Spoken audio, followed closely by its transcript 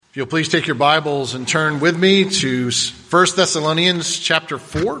If you'll please take your Bibles and turn with me to 1 Thessalonians chapter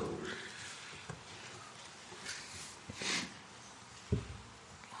 4.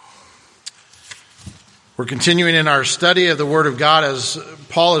 We're continuing in our study of the Word of God as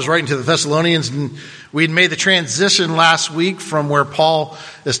Paul is writing to the Thessalonians. And we had made the transition last week from where Paul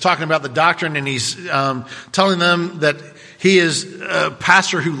is talking about the doctrine, and he's telling them that he is a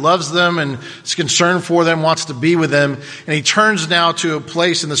pastor who loves them and is concerned for them, wants to be with them. And he turns now to a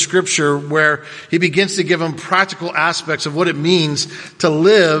place in the Scripture where he begins to give them practical aspects of what it means to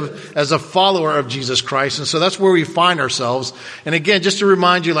live as a follower of Jesus Christ. And so that's where we find ourselves. And again, just to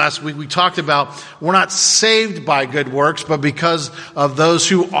remind you, last week we talked about we're not saved by good works, but because of those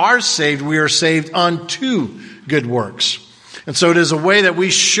who are saved, we are saved unto good works. And so it is a way that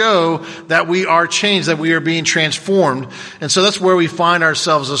we show that we are changed, that we are being transformed. And so that's where we find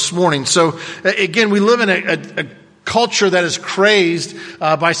ourselves this morning. So again, we live in a culture that is crazed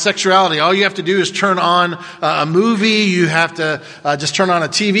by sexuality. All you have to do is turn on a movie. You have to just turn on a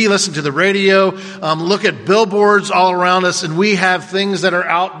TV, listen to the radio, look at billboards all around us, and we have things that are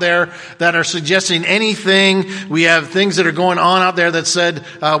out there that are suggesting anything. We have things that are going on out there that said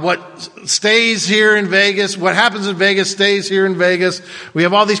what stays here in Vegas, what happens in Vegas stays here in Vegas. We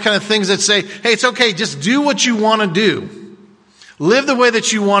have all these kind of things that say, hey, it's okay, just do what you want to do. Live the way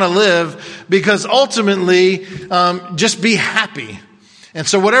that you want to live, because ultimately, just be happy. And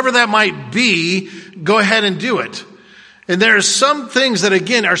so whatever that might be, go ahead and do it. And there are some things that,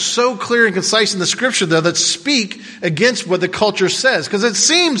 again, are so clear and concise in the Scripture, though, that speak against what the culture says. Because it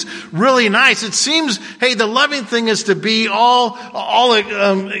seems really nice. It seems, hey, the loving thing is to be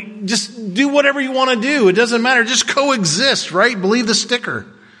just do whatever you want to do. It doesn't matter. Just coexist, right? Believe the sticker.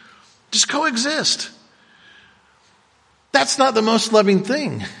 Just coexist. That's not the most loving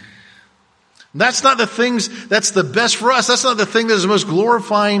thing. That's not the things that's the best for us. That's not the thing that is the most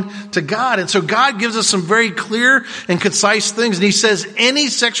glorifying to God. And so God gives us some very clear and concise things. And he says any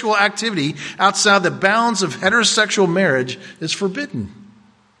sexual activity outside the bounds of heterosexual marriage is forbidden.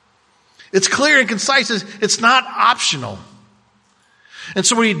 It's clear and concise. It's not optional. And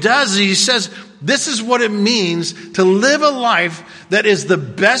so what he does is he says, this is what it means to live a life that is the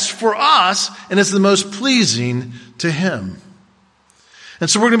best for us and is the most pleasing to him. And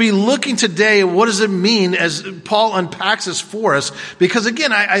so we're going to be looking today at what does it mean as Paul unpacks this for us. Because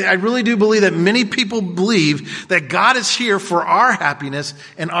again, I really do believe that many people believe that God is here for our happiness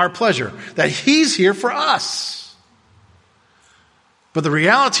and our pleasure. That he's here for us. But the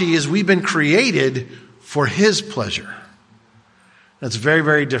reality is we've been created for his pleasure. That's very,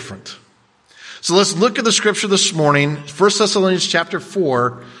 very different. So let's look at the Scripture this morning. 1 Thessalonians chapter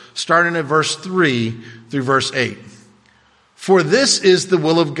 4, starting at verse 3 through verse 8. For this is the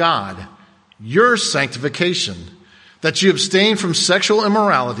will of God, your sanctification, that you abstain from sexual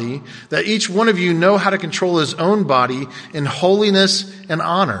immorality, that each one of you know how to control his own body in holiness and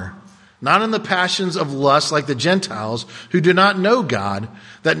honor, not in the passions of lust like the Gentiles who do not know God,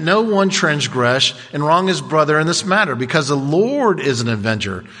 that no one transgress and wrong his brother in this matter, because the Lord is an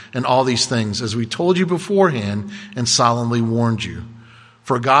avenger in all these things, as we told you beforehand and solemnly warned you.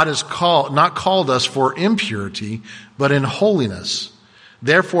 For God has not called us for impurity, but in holiness.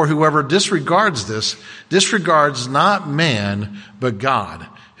 Therefore, whoever disregards this, disregards not man, but God,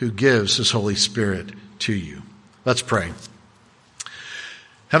 who gives his Holy Spirit to you. Let's pray.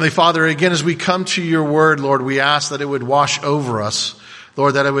 Heavenly Father, again, as we come to your word, Lord, we ask that it would wash over us.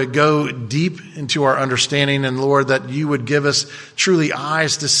 Lord, that it would go deep into our understanding, and Lord, that you would give us truly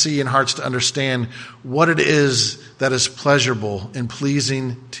eyes to see and hearts to understand what it is that is pleasurable and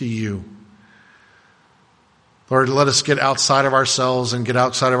pleasing to you. Lord, let us get outside of ourselves and get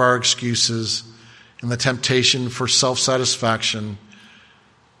outside of our excuses and the temptation for self-satisfaction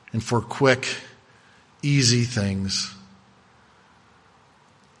and for quick, easy things.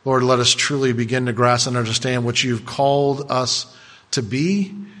 Lord, let us truly begin to grasp and understand what you've called us to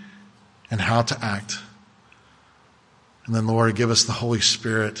be and how to act. And then, Lord, give us the Holy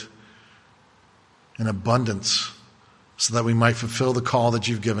Spirit in abundance so that we might fulfill the call that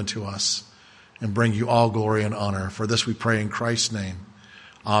you've given to us and bring you all glory and honor. For this we pray in Christ's name.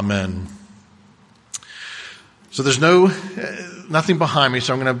 Amen. So there's nothing behind me,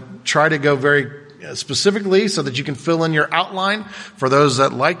 so I'm going to try to go very specifically so that you can fill in your outline for those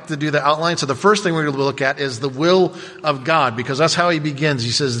that like to do the outline. So the first thing we're going to look at is the will of God, because that's how he begins.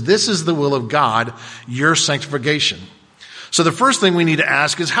 He says, this is the will of God, your sanctification. So the first thing we need to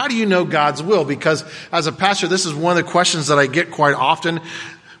ask is, how do you know God's will? Because as a pastor, this is one of the questions that I get quite often.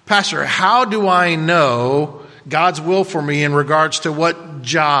 Pastor, how do I know God's will for me in regards to what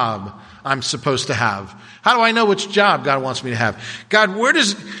job I'm supposed to have? How do I know which job God wants me to have? God,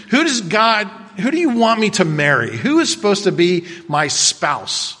 who do you want me to marry? Who is supposed to be my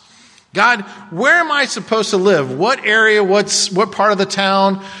spouse? God, where am I supposed to live? What area, what part of the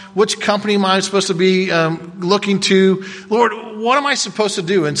town, which company am I supposed to be looking to? Lord, what am I supposed to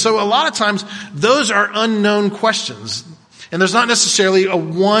do? And so a lot of times those are unknown questions. And there's not necessarily a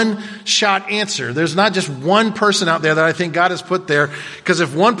one-shot answer. There's not just one person out there that I think God has put there, because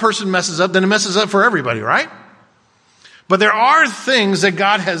if one person messes up, then it messes up for everybody, right? But there are things that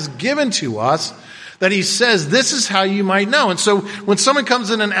God has given to us that he says, this is how you might know. And so when someone comes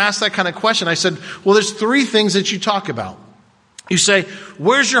in and asks that kind of question, I said, well, there's three things that you talk about. You say,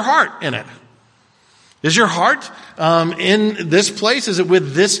 where's your heart in it? Is your heart in this place? Is it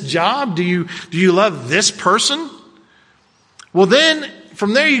with this job? Do you love this person? Well, then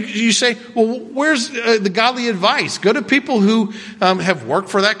from there you say, well, where's the godly advice? Go to people who have worked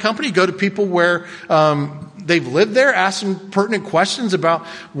for that company. Go to people where they've lived there. Ask them pertinent questions about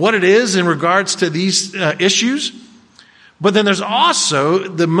what it is in regards to these issues. But then there's also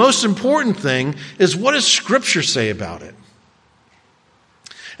the most important thing is, what does Scripture say about it?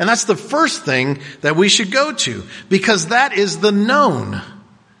 And that's the first thing that we should go to, because that is the known.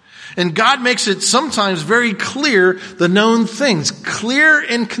 And God makes it sometimes very clear, the known things, clear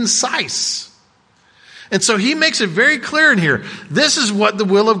and concise. And so he makes it very clear in here. This is what the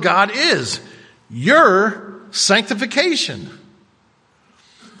will of God is. Your sanctification.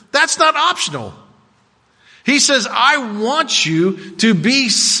 That's not optional. He says, I want you to be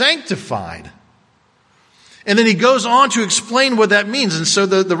sanctified. And then he goes on to explain what that means. And so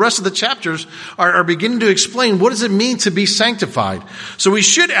the rest of the chapters are beginning to explain, what does it mean to be sanctified? So we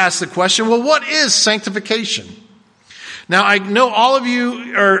should ask the question, well, what is sanctification? Now, I know all of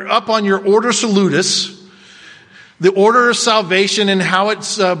you are up on your Ordo Salutis, the order of salvation and how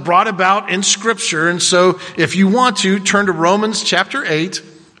it's brought about in Scripture. And so if you want to, turn to Romans chapter 8.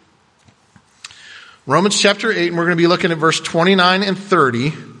 Romans chapter 8, and we're going to be looking at verse 29 and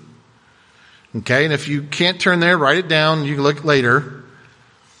 30. Okay, and if you can't turn there, write it down. You can look later.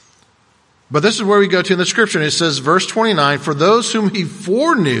 But this is where we go to in the Scripture. And it says, verse 29, for those whom he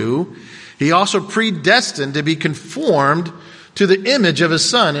foreknew, he also predestined to be conformed to the image of his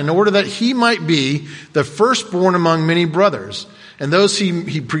Son, in order that he might be the firstborn among many brothers. And those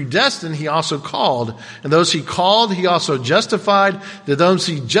he predestined, he also called. And those he called, he also justified. To those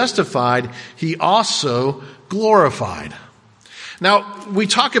he justified, he also glorified. Now, we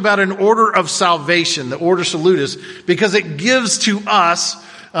talk about an order of salvation, the Ordo Salutis, because it gives to us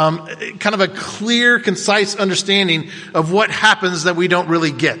kind of a clear, concise understanding of what happens that we don't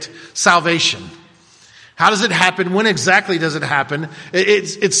really get. Salvation. How does it happen? When exactly does it happen?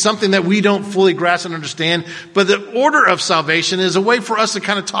 It's something that we don't fully grasp and understand. But the order of salvation is a way for us to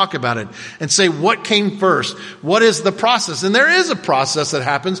kind of talk about it and say, what came first? What is the process? And there is a process that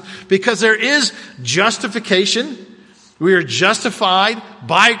happens, because there is justification. We are justified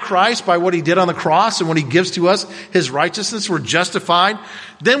by Christ, by what he did on the cross and what he gives to us, his righteousness. We're justified.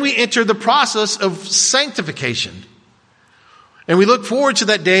 Then we enter the process of sanctification. And we look forward to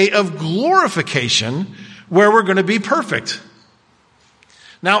that day of glorification, where we're going to be perfect.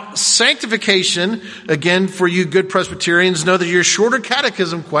 Now, sanctification, again, for you good Presbyterians, know that your shorter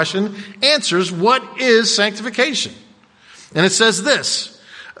catechism question answers what is sanctification. And it says this: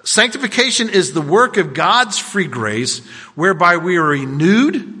 sanctification is the work of God's free grace, whereby we are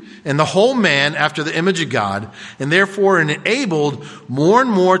renewed in the whole man after the image of God, and therefore enabled more and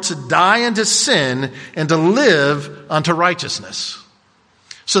more to die unto sin and to live unto righteousness.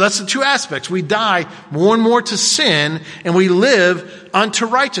 So that's the two aspects. We die more and more to sin, and we live unto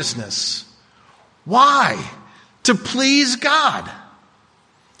righteousness. Why? To please God.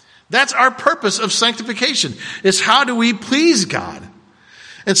 That's our purpose of sanctification, is how do we please God?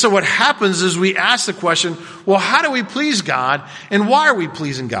 And so what happens is we ask the question, well, how do we please God, and why are we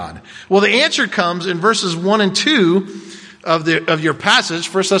pleasing God? Well, the answer comes in verses 1 and 2 of your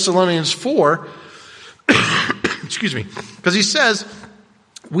passage, 1 Thessalonians 4. Excuse me. Because he says,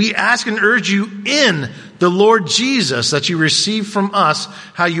 we ask and urge you in the Lord Jesus that you receive from us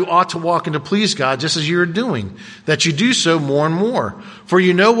how you ought to walk and to please God, just as you are doing, that you do so more and more. For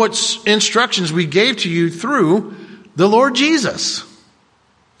you know what instructions we gave to you through the Lord Jesus.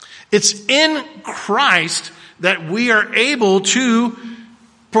 It's in Christ that we are able to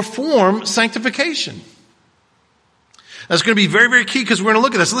perform sanctification. That's going to be very, very key, because we're going to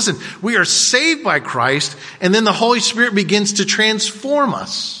look at this. Listen, we are saved by Christ, and then the Holy Spirit begins to transform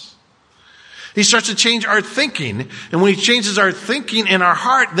us. He starts to change our thinking, and when he changes our thinking in our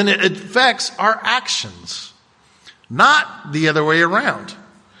heart, then it affects our actions, not the other way around.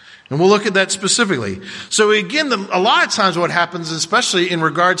 And we'll look at that specifically. So again, a lot of times what happens, especially in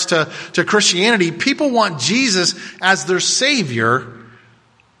regards to Christianity, people want Jesus as their Savior.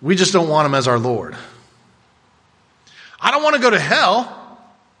 We just don't want Him as our Lord. I don't want to go to hell,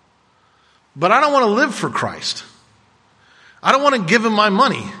 but I don't want to live for Christ. I don't want to give Him my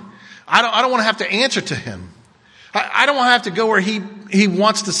money. I don't want to have to answer to Him. I don't want to have to go where He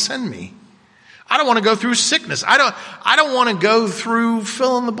wants to send me. I don't want to go through sickness. I don't want to go through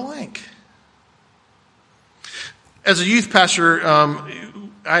fill in the blank. As a youth pastor, I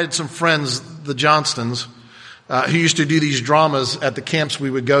had some friends, the Johnstons, who used to do these dramas at the camps we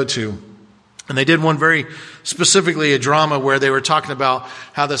would go to. And they did one very specifically, a drama where they were talking about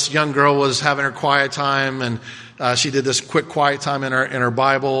how this young girl was having her quiet time, and she did this quick quiet time in her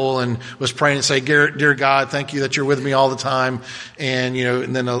Bible and was praying and saying, "Dear God, thank you that you're with me all the time." And,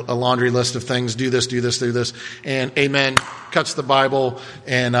 and then a laundry list of things, do this, do this, do this. And amen, cuts the Bible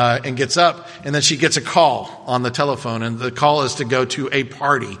and gets up. And then she gets a call on the telephone, and the call is to go to a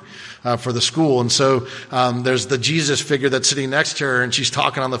party for the school. And so there's the Jesus figure that's sitting next to her, and she's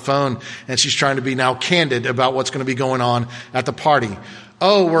talking on the phone, and she's trying to be now candid about what's going to be going on at the party.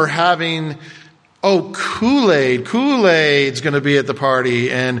 We're having Kool-Aid. Kool-Aid's going to be at the party.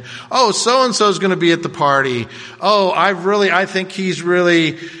 And, so-and-so's going to be at the party. I think he's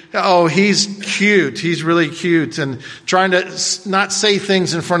cute. He's really cute. And trying to not say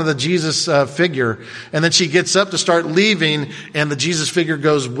things in front of the Jesus figure. And then she gets up to start leaving, and the Jesus figure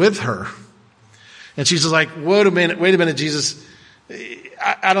goes with her. And she's just like, wait a minute, Jesus.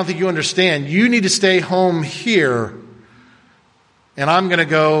 I don't think you understand. You need to stay home here, and I'm going to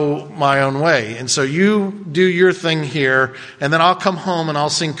go my own way. And so you do your thing here, and then I'll come home and I'll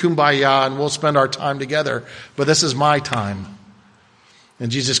sing Kumbaya, and we'll spend our time together. But this is my time.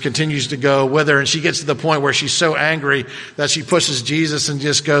 And Jesus continues to go with her, and she gets to the point where she's so angry that she pushes Jesus and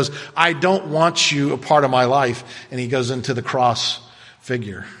just goes, "I don't want you a part of my life." And he goes into the cross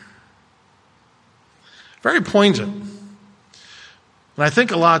figure. Very poignant. And I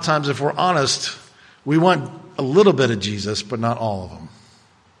think a lot of times, if we're honest, we want a little bit of Jesus, but not all of him.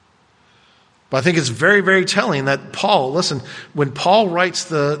 But I think it's very, very telling that Paul, listen, when Paul writes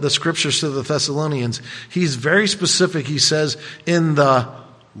the scriptures to the Thessalonians, he's very specific. He says, in the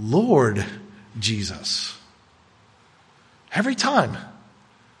Lord Jesus. Every time.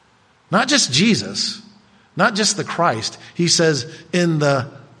 Not just Jesus, not just the Christ. He says, in the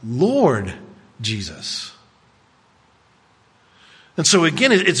Lord Jesus. And so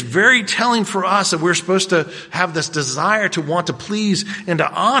again, it's very telling for us that we're supposed to have this desire to want to please and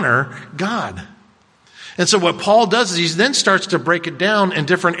to honor God. And so what Paul does is he then starts to break it down in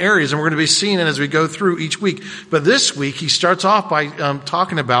different areas, and we're going to be seeing it as we go through each week. But this week, he starts off by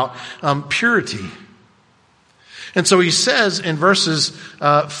talking about purity. And so he says in verses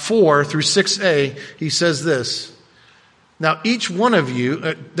 4 through 6a, he says this. Now, each one of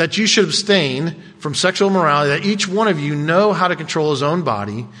you, that you should abstain from sexual immorality, that each one of you know how to control his own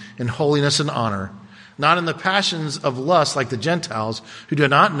body in holiness and honor, not in the passions of lust like the Gentiles who do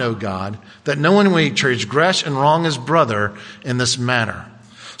not know God, that no one may transgress and wrong his brother in this manner.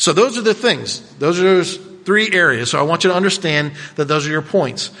 So those are the things. Those are those three areas. So I want you to understand that those are your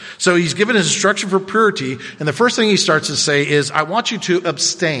points. So he's given his instruction for purity, and the first thing he starts to say is, I want you to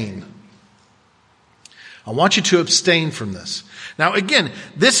abstain. I want you to abstain from this. Now, again,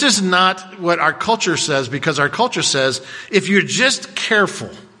 this is not what our culture says, because our culture says, if you're just careful,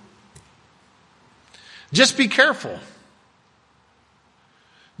 just be careful.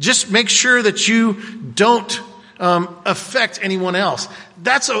 Just make sure that you don't affect anyone else.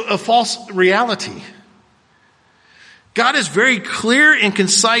 That's a false reality. God is very clear and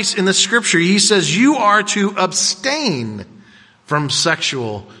concise in the scripture. He says you are to abstain from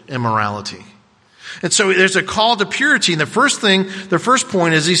sexual immorality. And so there's a call to purity. And the first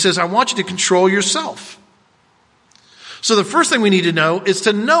point is he says, I want you to control yourself. So the first thing we need to know is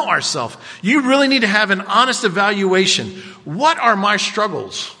to know ourselves. You really need to have an honest evaluation. What are my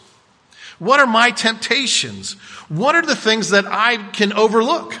struggles? What are my temptations? What are the things that I can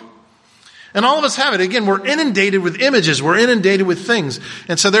overlook? And all of us have it. Again, we're inundated with images. We're inundated with things.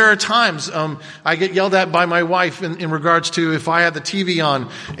 And so there are times I get yelled at by my wife in regards to if I have the TV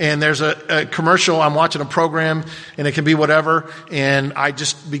on and there's a commercial, I'm watching a program, and it can be whatever, and I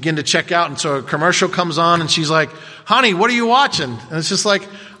just begin to check out. And so a commercial comes on, and she's like, honey, what are you watching? And it's just like,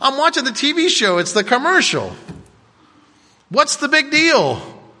 I'm watching the TV show. It's the commercial. What's the big deal?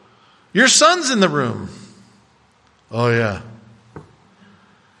 Your son's in the room. Oh, yeah.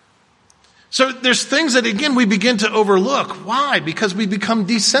 So there's things that, again, we begin to overlook. Why? Because we become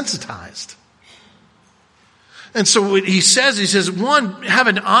desensitized. And so what he says, one, have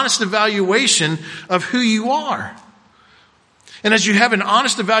an honest evaluation of who you are. And as you have an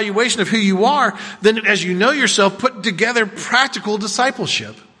honest evaluation of who you are, then as you know yourself, put together practical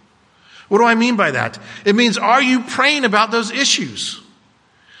discipleship. What do I mean by that? It means, are you praying about those issues?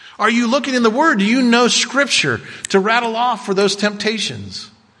 Are you looking in the Word? Do you know Scripture to rattle off for those temptations?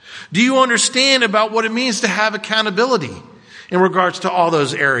 Do you understand about what it means to have accountability in regards to all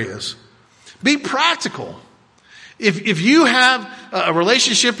those areas? Be practical. If you have a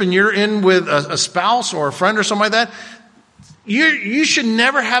relationship and you're in with a spouse or a friend or something like that, you should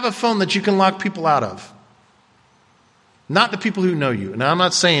never have a phone that you can lock people out of. Not the people who know you. Now, I'm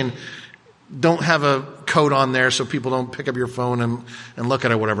not saying don't have a code on there so people don't pick up your phone and look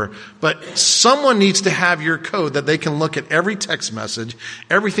at it or whatever. But someone needs to have your code that they can look at every text message,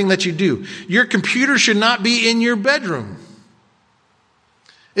 everything that you do. Your computer should not be in your bedroom.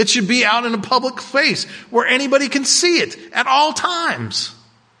 It should be out in a public space where anybody can see it at all times.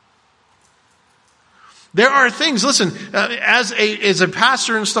 There are things, listen, as a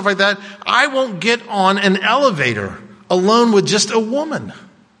pastor and stuff like that, I won't get on an elevator alone with just a woman.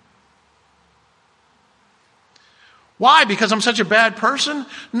 Why? Because I'm such a bad person?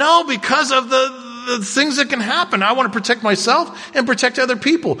 No, because of the things that can happen. I want to protect myself and protect other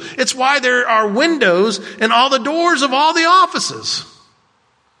people. It's why there are windows in all the doors of all the offices.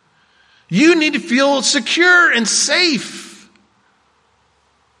 You need to feel secure and safe.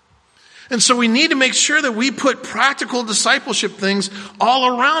 And so we need to make sure that we put practical discipleship things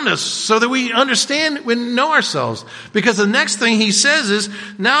all around us so that we understand and know ourselves. Because the next thing he says is,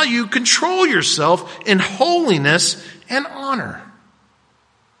 now you control yourself in holiness and honor.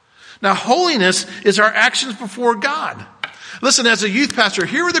 Now, holiness is our actions before God. Listen, as a youth pastor,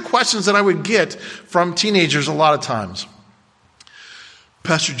 here are the questions that I would get from teenagers a lot of times.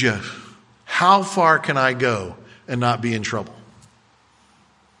 Pastor Jeff, how far can I go and not be in trouble?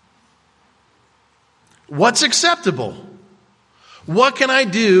 What's acceptable? What can I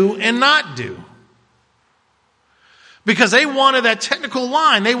do and not do? Because they wanted that technical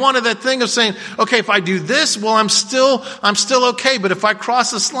line. They wanted that thing of saying, okay, if I do this, well, I'm still okay. But if I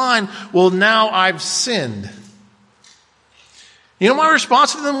cross this line, well, now I've sinned. You know what my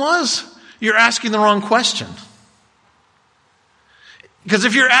response to them was? You're asking the wrong question. Because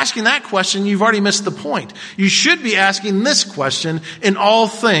if you're asking that question, you've already missed the point. You should be asking this question in all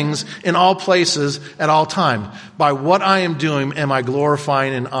things, in all places, at all time. By what I am doing, am I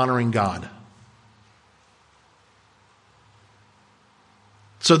glorifying and honoring God?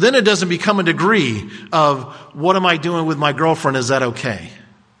 So then it doesn't become a degree of, what am I doing with my girlfriend? Is that okay?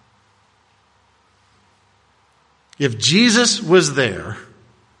 If Jesus was there,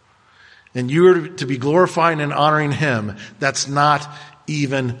 and you were to be glorifying and honoring him, that's not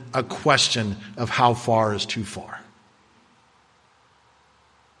even a question of how far is too far.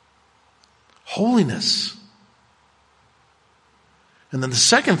 Holiness. And then the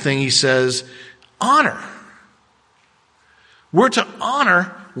second thing he says, honor. We're to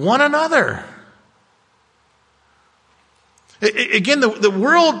honor one another. Again, the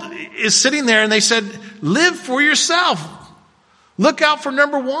world is sitting there and they said, live for yourself. Look out for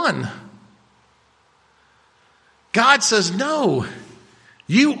number one. God says, no,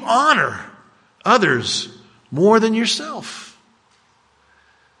 you honor others more than yourself.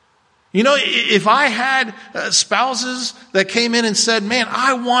 You know, if I had spouses that came in and said, man,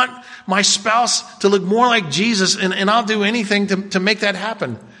 I want my spouse to look more like Jesus and I'll do anything to make that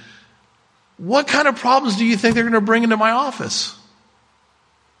happen. What kind of problems do you think they're going to bring into my office?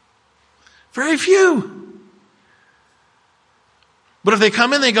 Very few. But if they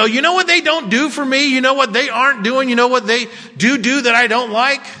come in, they go, you know what they don't do for me? You know what they aren't doing? You know what they do that I don't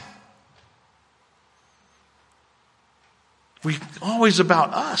like? If we always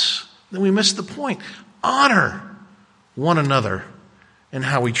about us, then we miss the point. Honor one another and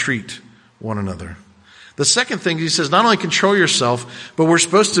how we treat one another. The second thing he says, not only control yourself, but we're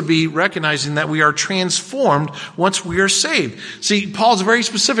supposed to be recognizing that we are transformed once we are saved. See, Paul's very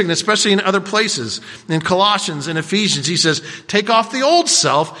specific, and especially in other places. In Colossians and Ephesians, he says, take off the old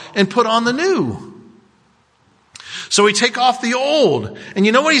self and put on the new. So we take off the old. And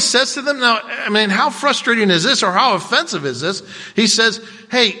you know what he says to them? Now, I mean, how frustrating is this, or how offensive is this? He says,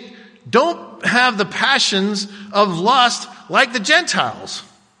 hey, don't have the passions of lust like the Gentiles.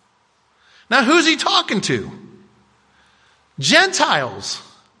 Now, who's he talking to? Gentiles.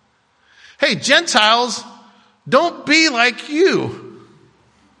 Hey, Gentiles, don't be like you.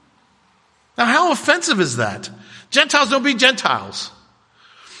 Now, how offensive is that? Gentiles don't be Gentiles.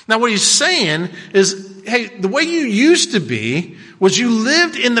 Now, what he's saying is, hey, the way you used to be was you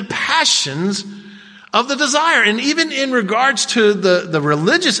lived in the passions of the desire. And even in regards to the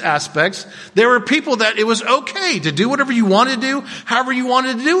religious aspects, there were people that it was okay to do whatever you wanted to do, however you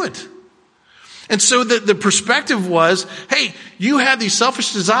wanted to do it. And so the perspective was, hey, you have these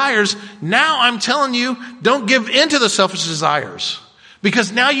selfish desires. Now I'm telling you, don't give in to the selfish desires.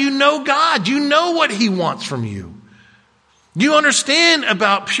 Because now you know God. You know what He wants from you. You understand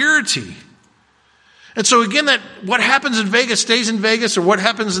about purity. And so again, that what happens in Vegas stays in Vegas, or what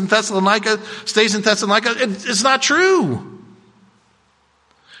happens in Thessalonica stays in Thessalonica. It's not true.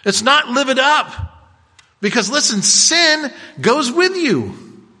 It's not live it up. Because listen, sin goes with you.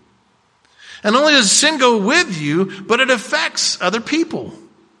 And not only does sin go with you, but it affects other people.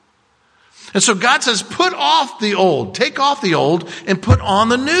 And so God says, put off the old, take off the old, and put on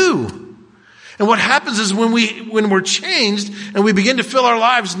the new. And what happens is when we're changed and we begin to fill our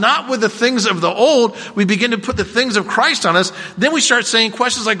lives not with the things of the old, we begin to put the things of Christ on us, then we start saying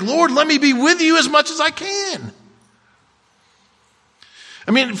questions like, Lord, let me be with you as much as I can.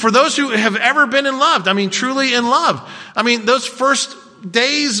 I mean, for those who have ever been in love, truly in love, those first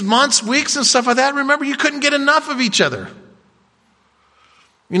days, months, weeks, and stuff like that, remember, you couldn't get enough of each other.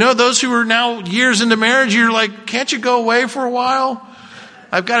 You know, those who are now years into marriage, you're like, can't you go away for a while?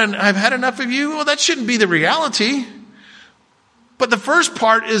 I've had enough of you. Well, that shouldn't be the reality. But the first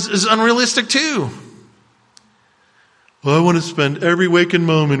part is unrealistic too. Well, I want to spend every waking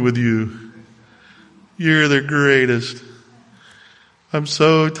moment with you. You're the greatest. I'm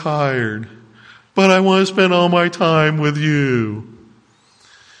so tired, but I want to spend all my time with you.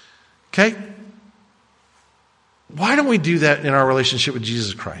 Okay? Why don't we do that in our relationship with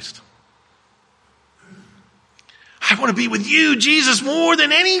Jesus Christ? I want to be with you, Jesus, more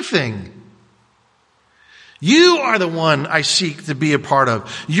than anything. You are the one I seek to be a part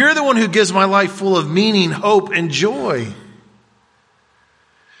of. You're the one who gives my life full of meaning, hope, and joy.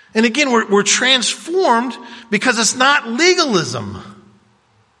 And again, we're transformed because it's not legalism.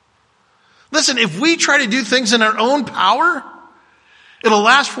 Listen, if we try to do things in our own power, it'll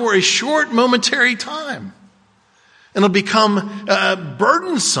last for a short, momentary time. And it'll become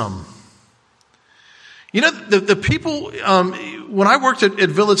burdensome. You know, the people, when I worked at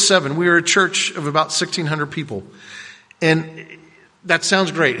Village 7, we were a church of about 1,600 people. And that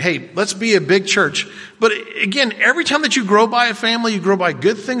sounds great. Hey, let's be a big church. But again, every time that you grow by a family, you grow by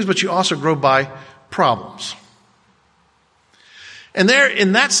good things, but you also grow by problems. And there,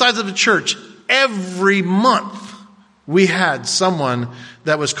 in that size of the church, every month we had someone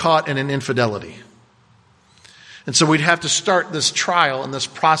that was caught in an infidelity. And so we'd have to start this trial and this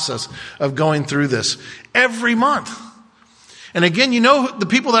process of going through this every month. And again, you know, the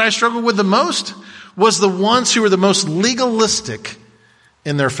people that I struggled with the most was the ones who were the most legalistic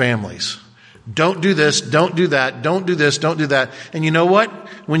in their families. Don't do this, don't do that, don't do this, don't do that. And you know what?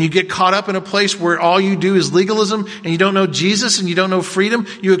 When you get caught up in a place where all you do is legalism and you don't know Jesus and you don't know freedom,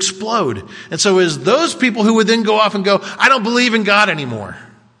 you explode. And so it was those people who would then go off and go, I don't believe in God anymore.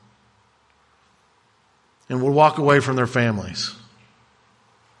 And would walk away from their families.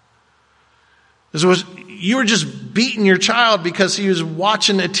 You were just beating your child because he was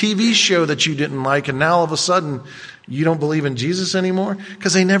watching a TV show that you didn't like, and now all of a sudden you don't believe in Jesus anymore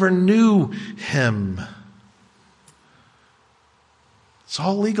because they never knew him. It's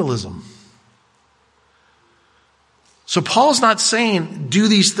all legalism. So Paul's not saying do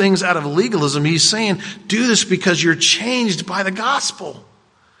these things out of legalism. He's saying do this because you're changed by the gospel.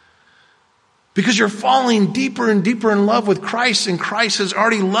 Because you're falling deeper and deeper in love with Christ, and Christ has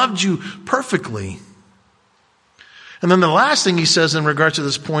already loved you perfectly. And then the last thing he says in regards to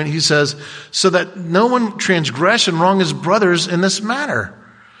this point, he says, so that no one transgress and wrong his brothers in this matter.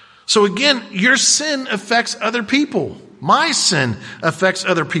 So again, your sin affects other people. My sin affects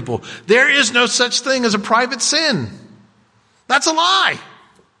other people. There is no such thing as a private sin. That's a lie.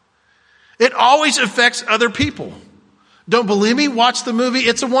 It always affects other people. Don't believe me? Watch the movie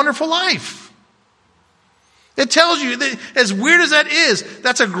It's a Wonderful Life. It tells you that, as weird as that is,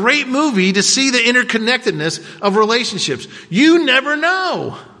 that's a great movie to see the interconnectedness of relationships. You never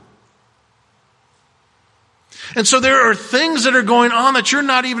know. And so there are things that are going on that you're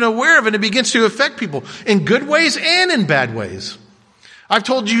not even aware of, and it begins to affect people in good ways and in bad ways. I've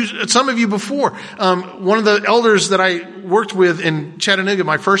told you, some of you before, one of the elders that I worked with in Chattanooga,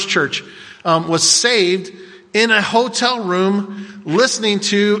 my first church, was saved in a hotel room listening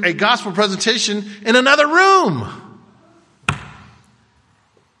to a gospel presentation in another room.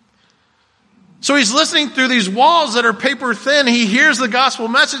 So he's listening through these walls that are paper thin. He hears the gospel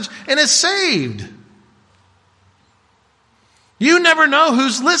message and is saved. You never know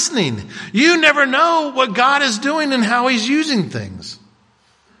who's listening. You never know what God is doing and how he's using things.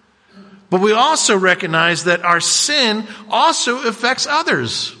 But we also recognize that our sin also affects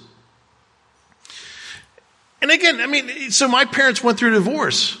others. And again, so my parents went through a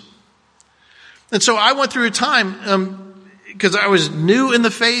divorce. And so I went through a time, because I was new in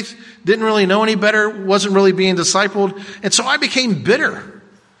the faith, didn't really know any better, wasn't really being discipled. And so I became bitter.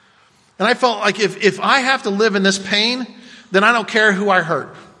 And I felt like if I have to live in this pain, then I don't care who I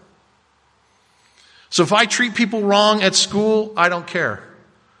hurt. So if I treat people wrong at school, I don't care.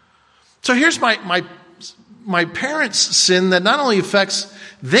 So here's my parents' sin that not only affects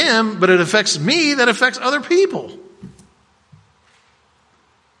them, but it affects me, that affects other people.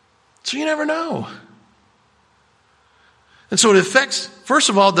 So you never know. And so it affects, first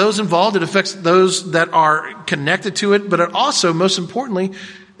of all, those involved. It affects those that are connected to it. But it also, most importantly,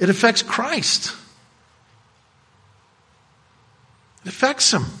 it affects Christ. It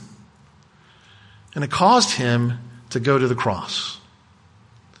affects him. And it caused him to go to the cross.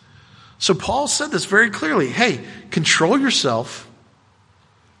 So Paul said this very clearly. Hey, control yourself.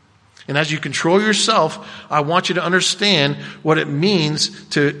 And as you control yourself, I want you to understand what it means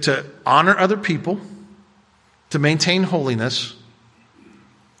to honor other people, to maintain holiness.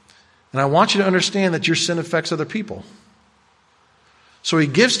 And I want you to understand that your sin affects other people. So he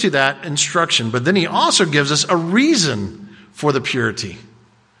gives to that instruction, but then he also gives us a reason for the purity.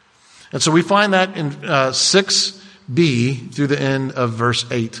 And so we find that in 6b through the end of verse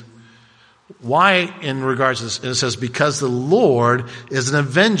 8. Why in regards to this? It says, because the Lord is an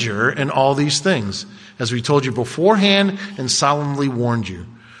avenger in all these things, as we told you beforehand and solemnly warned you.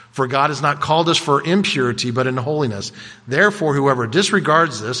 For God has not called us for impurity, but in holiness. Therefore, whoever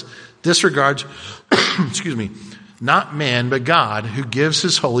disregards this, disregards, not man, but God, who gives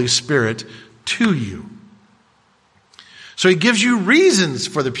his Holy Spirit to you. So he gives you reasons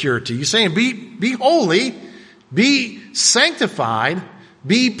for the purity. He's saying, be holy, be sanctified,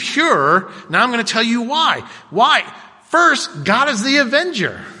 be pure. Now I'm going to tell you why. Why? First, God is the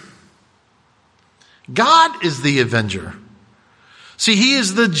avenger. God is the avenger. See, he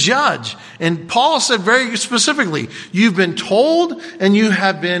is the judge. And Paul said very specifically, you've been told and you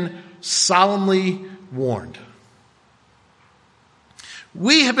have been solemnly warned.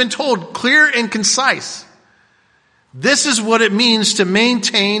 We have been told clear and concise. This is what it means to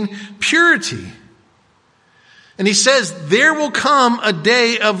maintain purity. And he says there will come a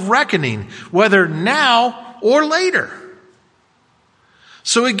day of reckoning, whether now or later.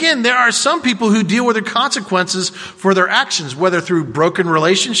 So again, there are some people who deal with the consequences for their actions, whether through broken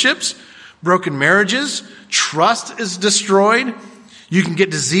relationships, broken marriages, trust is destroyed. You can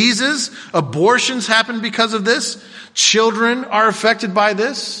get diseases. Abortions happen because of this. Children are affected by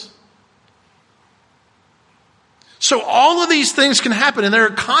this. So all of these things can happen, and there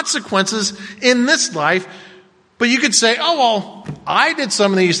are consequences in this life. But you could say, oh, well, I did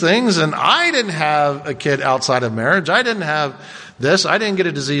some of these things, and I didn't have a kid outside of marriage. I didn't have this. I didn't get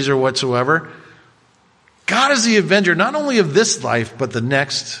a disease or whatsoever. God is the avenger, not only of this life, but the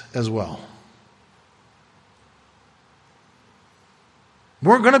next as well.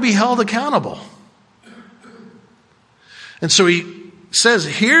 We're going to be held accountable. And so he says,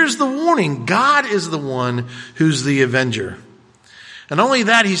 here's the warning. God is the one who's the avenger. And only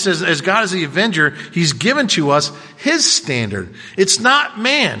that, he says, as God is the avenger, he's given to us his standard. It's not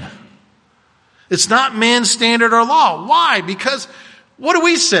man. It's not man's standard or law. Why? Because what do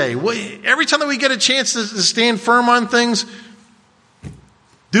we say? Every time that we get a chance to stand firm on things,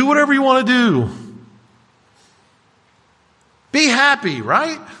 do whatever you want to do. Be happy,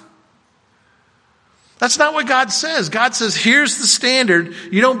 right? That's not what God says. God says, here's the standard.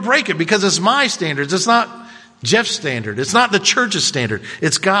 You don't break it because it's my standards. It's not Jeff's standard. It's not the church's standard.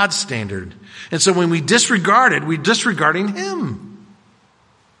 It's God's standard. And so when we disregard it, we're disregarding him.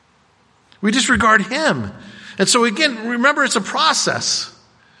 We disregard him. And so again, remember, it's a process.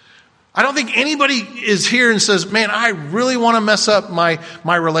 I don't think anybody is here and says, man, I really want to mess up my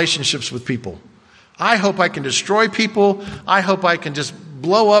relationships with people. I hope I can destroy people. I hope I can just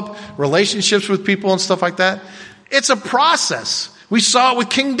blow up relationships with people and stuff like that. It's a process. We saw it with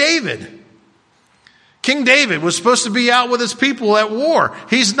King David. King David was supposed to be out with his people at war.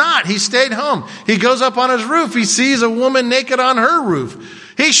 He's not. He stayed home. He goes up on his roof. He sees a woman naked on her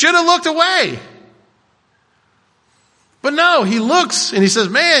roof. He should have looked away. But no, he looks and he says,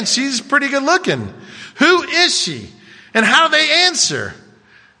 man, she's pretty good looking. Who is she? And how do they answer?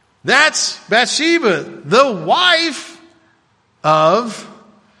 That's Bathsheba, the wife of...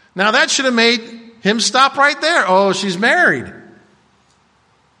 Now that should have made him stop right there. Oh, she's married.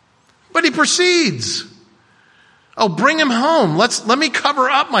 But he proceeds. Oh, bring him home. Let me cover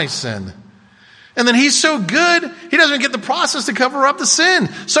up my sin. And then he's so good, he doesn't get the process to cover up the sin.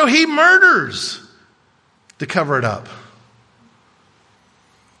 So he murders to cover it up.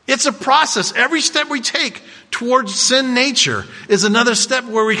 It's a process. Every step we take towards sin nature is another step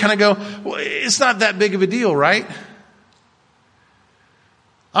where we kind of go, well, it's not that big of a deal, right?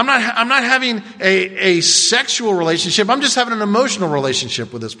 I'm not having a sexual relationship. I'm just having an emotional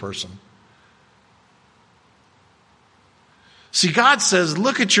relationship with this person. See, God says,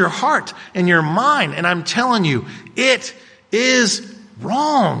 look at your heart and your mind. And I'm telling you, it is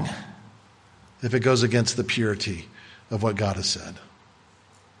wrong if it goes against the purity of what God has said.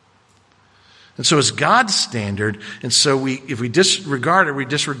 And so it's God's standard. And so if we disregard it, we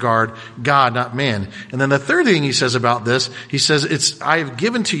disregard God, not man. And then the third thing he says about this, he says, I have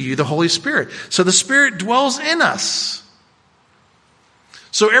given to you the Holy Spirit. So the Spirit dwells in us.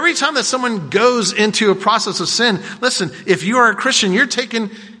 So every time that someone goes into a process of sin, listen, if you are a Christian, you're taking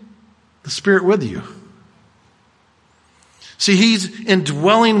the Spirit with you. See, he's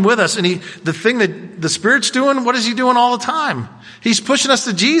indwelling with us. And the thing that the Spirit's doing, what is he doing all the time? He's pushing us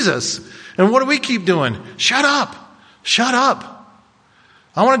to Jesus. And what do we keep doing? Shut up. Shut up.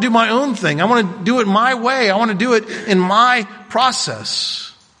 I want to do my own thing. I want to do it my way. I want to do it in my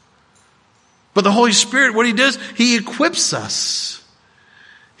process. But the Holy Spirit, what he does, he equips us.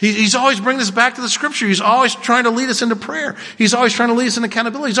 He's always bringing us back to the Scripture. He's always trying to lead us into prayer. He's always trying to lead us in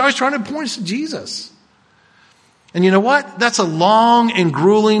accountability. He's always trying to point us to Jesus. And you know what? That's a long and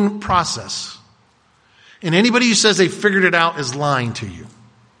grueling process. And anybody who says they figured it out is lying to you.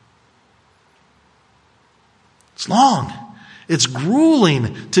 It's long. It's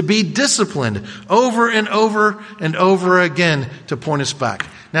grueling to be disciplined over and over and over again to point us back.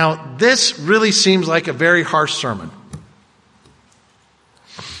 Now, this really seems like a very harsh sermon.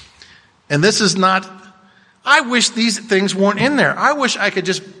 And this is not, I wish these things weren't in there. I wish I could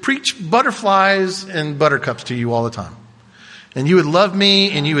just preach butterflies and buttercups to you all the time. And you would love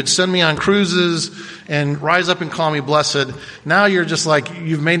me and you would send me on cruises and rise up and call me blessed. Now you're just like,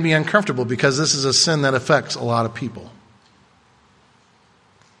 you've made me uncomfortable because this is a sin that affects a lot of people.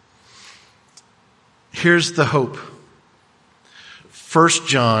 Here's the hope. 1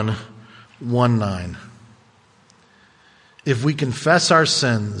 John 1:9. If we confess our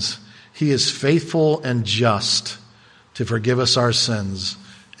sins, he is faithful and just to forgive us our sins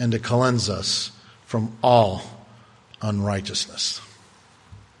and to cleanse us from all unrighteousness.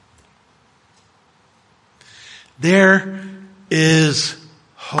 There is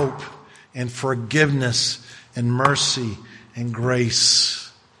hope and forgiveness and mercy and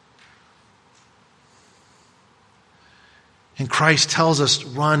grace. And Christ tells us,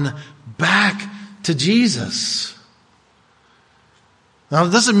 run back to Jesus. Now,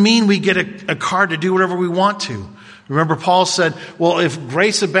 it doesn't mean we get a card to do whatever we want to. Remember, Paul said, well, if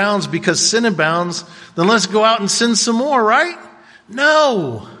grace abounds because sin abounds, then let's go out and sin some more, right?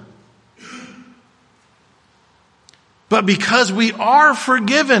 No. But because we are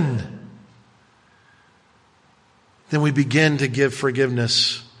forgiven, then we begin to give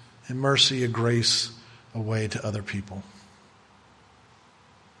forgiveness and mercy and grace away to other people.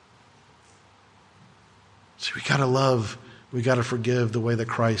 See, we gotta love, we gotta forgive the way that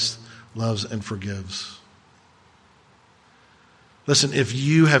Christ loves and forgives. Listen, if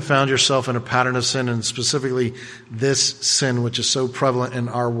you have found yourself in a pattern of sin, and specifically this sin, which is so prevalent in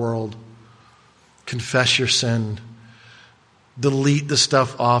our world, confess your sin. Delete the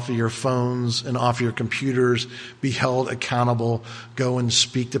stuff off of your phones and off your computers. Be held accountable. Go and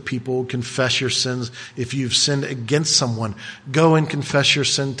speak to people. Confess your sins. If you've sinned against someone, go and confess your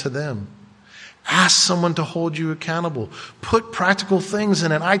sin to them. Ask someone to hold you accountable. Put practical things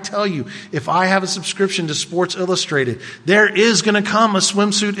in it. I tell you, if I have a subscription to Sports Illustrated, there is going to come a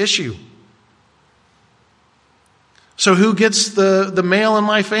swimsuit issue. So who gets the mail in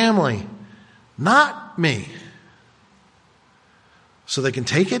my family? Not me. So they can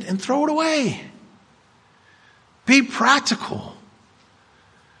take it and throw it away. Be practical.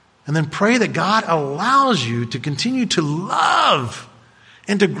 And then pray that God allows you to continue to love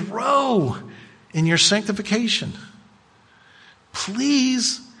and to grow in your sanctification.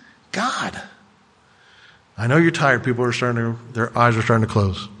 Please God. I know you're tired. People are their eyes are starting to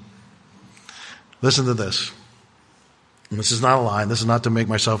close. Listen to this. And this is not a lie. This is not to make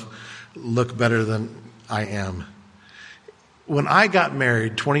myself look better than I am. When I got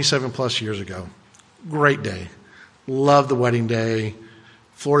married 27 plus years ago, great day. Loved the wedding day.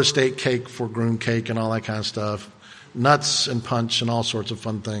 Florida State cake for groom cake and all that kind of stuff. Nuts and punch and all sorts of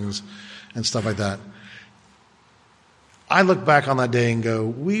fun things and stuff like that. I look back on that day and go,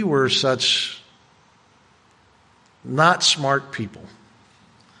 we were such not smart people.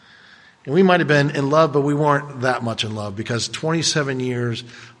 And we might have been in love, but we weren't that much in love, because 27 years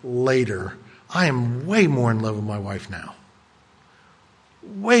later, I am way more in love with my wife now.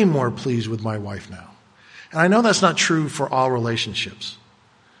 Way more pleased with my wife now. And I know that's not true for all relationships.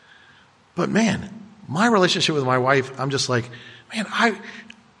 But man, my relationship with my wife, I'm just like, man,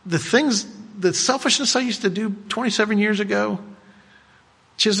 the selfishness I used to do 27 years ago,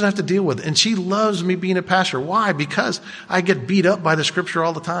 she doesn't have to deal with it. And she loves me being a pastor. Why? Because I get beat up by the scripture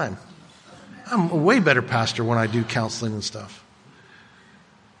all the time. I'm a way better pastor when I do counseling and stuff.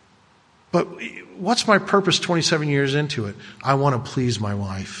 But what's my purpose 27 years into it? I want to please my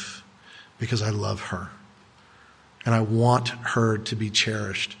wife because I love her. And I want her to be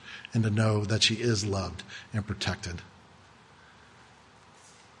cherished and to know that she is loved and protected.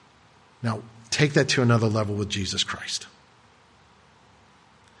 Now, take that to another level with Jesus Christ.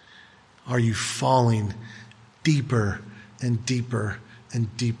 Are you falling deeper and deeper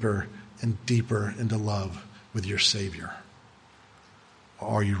and deeper and deeper into love with your Savior? Or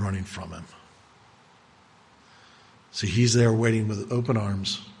are you running from him? See, he's there waiting with open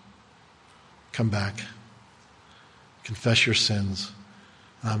arms. Come back. Confess your sins.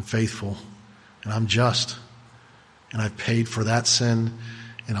 And I'm faithful. And I'm just. And I've paid for that sin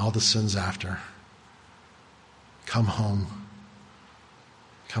and all the sins after. Come home.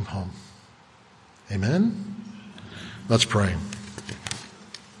 Come home. Amen? Let's pray.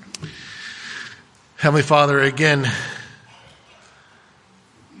 Heavenly Father, again,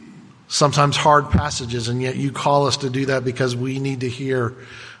 sometimes hard passages, and yet you call us to do that because we need to hear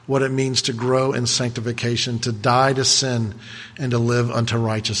what it means to grow in sanctification, to die to sin, and to live unto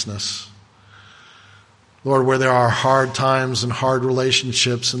righteousness. Lord, where there are hard times and hard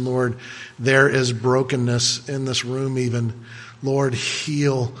relationships, and Lord, there is brokenness in this room even. Lord,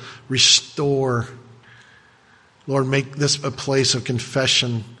 heal, restore. Lord, make this a place of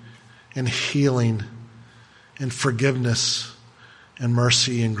confession and healing and forgiveness and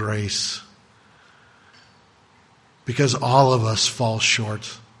mercy and grace. Because all of us fall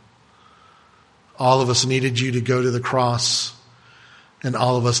short. All of us needed you to go to the cross, and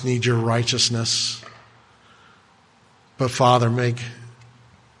all of us need your righteousness. But Father, may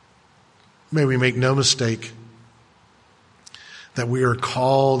we make no mistake that we are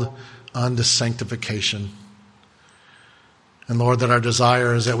called unto sanctification. And Lord, that our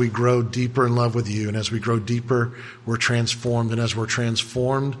desire is that we grow deeper in love with you. And as we grow deeper, we're transformed. And as we're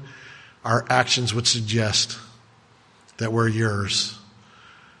transformed, our actions would suggest that we're yours.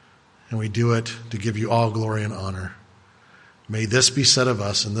 And we do it to give you all glory and honor. May this be said of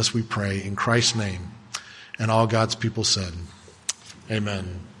us, and this we pray in Christ's name. And all God's people said,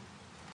 amen.